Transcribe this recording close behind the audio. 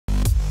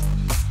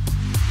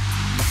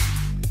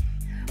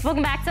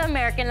Welcome back to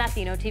American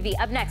Latino TV.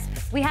 Up next,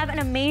 we have an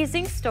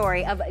amazing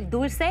story of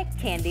Dulce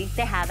Candy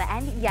Tejada,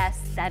 and yes,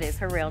 that is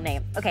her real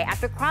name. Okay,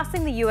 after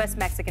crossing the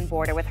U.S.-Mexican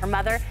border with her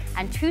mother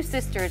and two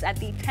sisters at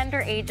the tender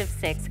age of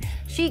 6,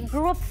 she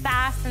grew up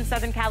fast in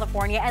Southern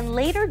California and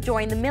later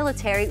joined the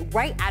military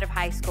right out of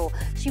high school.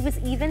 She was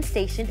even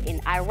stationed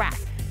in Iraq.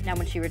 Now,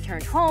 when she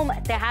returned home,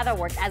 Tejada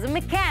worked as a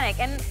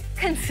mechanic, and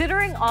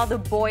considering all the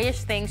boyish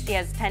things she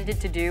has tended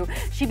to do,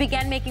 she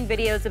began making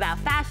videos about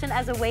fashion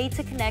as a way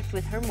to connect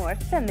with her more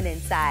feminine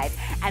side.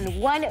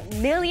 And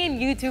 1 million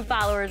YouTube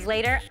followers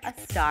later, a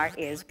star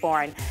is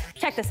born.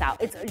 Check this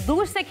out. It's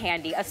Dulce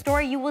Candy, a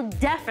story you will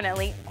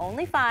definitely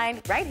only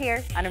find right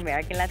here on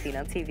American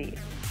Latino TV.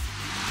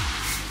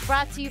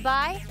 Brought to you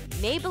by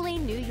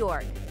Maybelline, New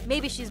York.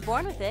 Maybe she's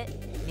born with it.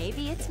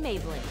 Maybe it's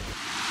Maybelline.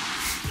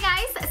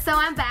 Hey guys, so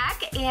I'm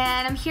back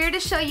and I'm here to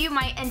show you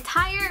my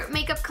entire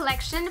makeup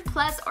collection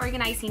plus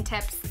organizing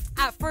tips.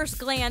 At first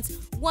glance,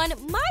 one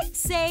might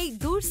say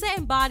Dulce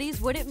embodies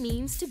what it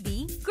means to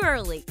be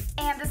girly.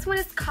 And this one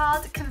is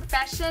called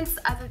Confessions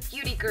of a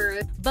Beauty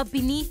Guru. But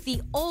beneath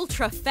the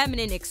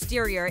ultra-feminine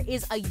exterior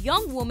is a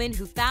young woman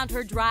who found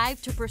her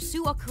drive to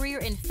pursue a career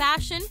in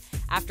fashion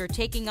after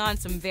taking on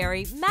some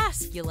very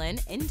masculine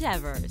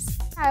endeavors.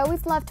 I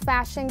always loved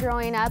fashion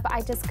growing up.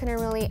 I just couldn't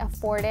really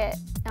afford it.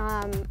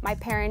 My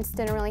parents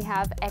didn't really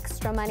have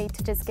extra money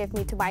to just give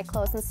me to buy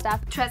clothes and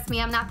stuff. Trust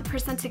me, I'm not the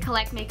person to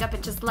collect makeup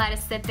and just let it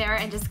sit there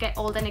and just get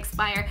old and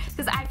expire,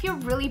 because I feel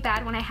really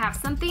bad when I have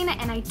something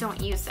and I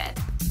don't use it.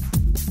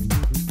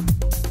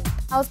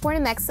 I was born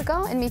in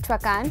Mexico, in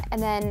Michoacan,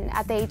 and then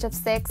at the age of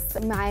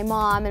 6, my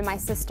mom and my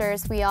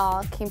sisters, we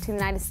all came to the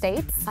United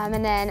States. And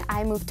then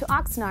I moved to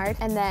Oxnard,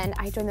 and then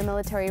I joined the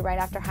military right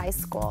after high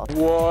school.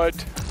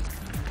 What?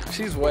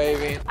 She's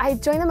waving. I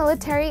joined the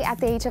military at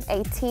the age of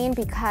 18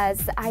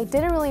 because I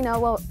didn't really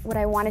know what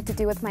I wanted to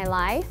do with my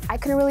life. I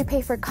couldn't really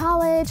pay for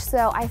college,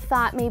 so I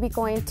thought maybe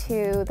going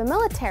to the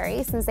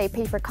military, since they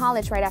pay for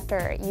college right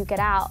after you get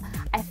out,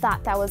 I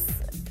thought that was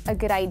a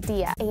good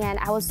idea. And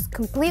I was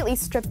completely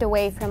stripped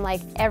away from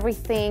like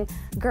everything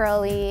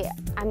girly.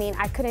 I mean,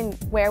 I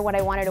couldn't wear what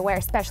I wanted to wear,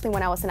 especially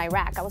when I was in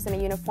Iraq. I was in a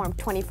uniform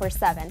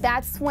 24/7.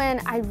 That's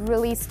when I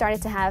really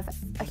started to have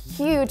a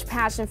huge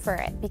passion for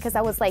it, because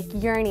I was like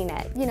yearning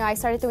it. You know, I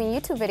started doing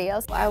YouTube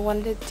videos. I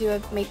wanted to do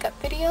a makeup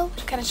video,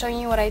 kind of showing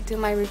you what I do,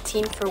 my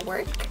routine for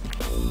work.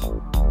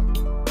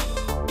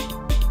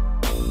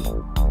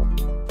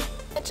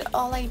 That's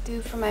all I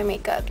do for my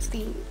makeup.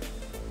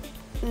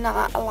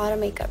 Not a lot of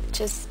makeup,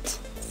 just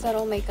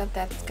subtle makeup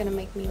that's gonna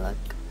make me look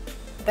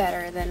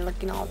better than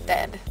looking all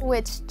dead.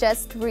 Which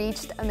just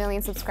reached 1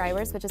 million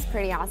subscribers, which is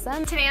pretty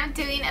awesome. Today I'm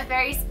doing a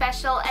very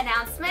special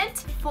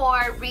announcement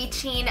for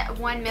reaching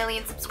 1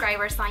 million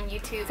subscribers on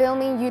YouTube.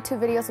 Filming YouTube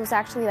videos was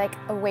actually like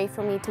a way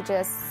for me to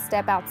just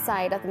step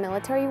outside of the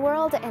military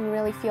world and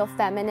really feel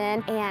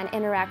feminine and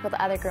interact with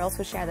other girls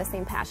who share the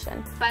same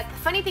passion. But the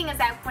funny thing is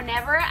that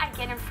whenever I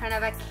get in front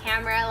of a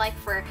camera, like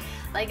for,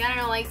 I don't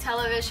know, like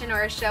television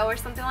or a show or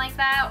something like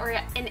that, or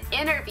an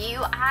interview,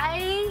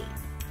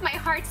 my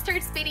heart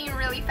starts beating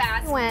really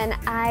fast. When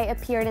I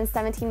appeared in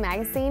 17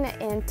 magazine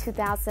in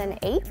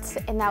 2008,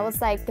 and that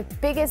was like the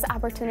biggest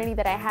opportunity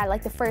that I had,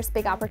 like the first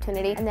big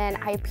opportunity. And then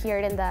I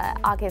appeared in the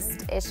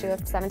August issue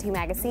of 17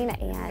 magazine,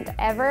 and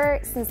ever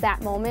since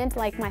that moment,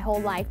 like my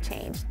whole life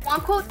changed.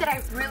 One quote that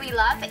I really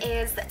love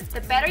is,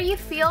 the better you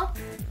feel,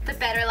 the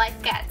better life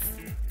gets.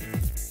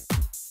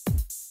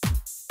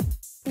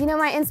 You know,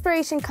 my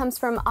inspiration comes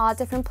from all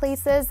different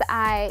places.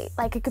 I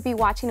could be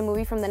watching a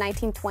movie from the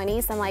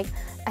 1920s, and like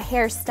a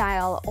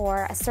hairstyle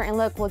or a certain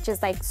look will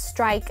just like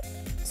strike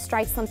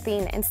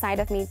something inside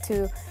of me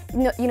to,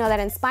 you know, that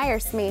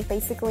inspires me.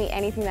 Basically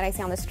anything that I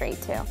see on the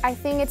street too. I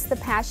think it's the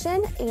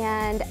passion,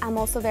 and I'm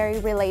also very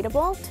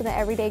relatable to the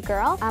everyday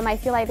girl. I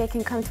feel like they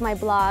can come to my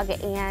blog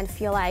and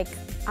feel like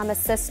I'm a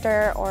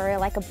sister or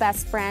like a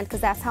best friend,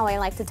 because that's how I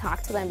like to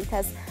talk to them,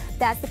 because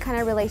that's the kind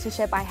of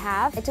relationship I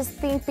have. I just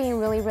think being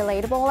really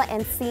relatable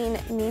and seeing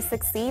me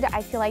succeed,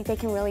 I feel like they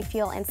can really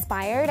feel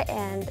inspired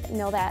and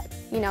know that,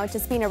 you know,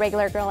 just being a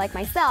regular girl like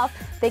myself,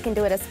 they can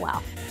do it as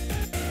well.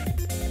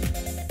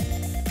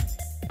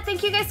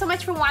 Thank you guys so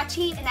much for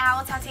watching, and I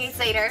will talk to you guys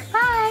later.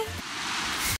 Bye!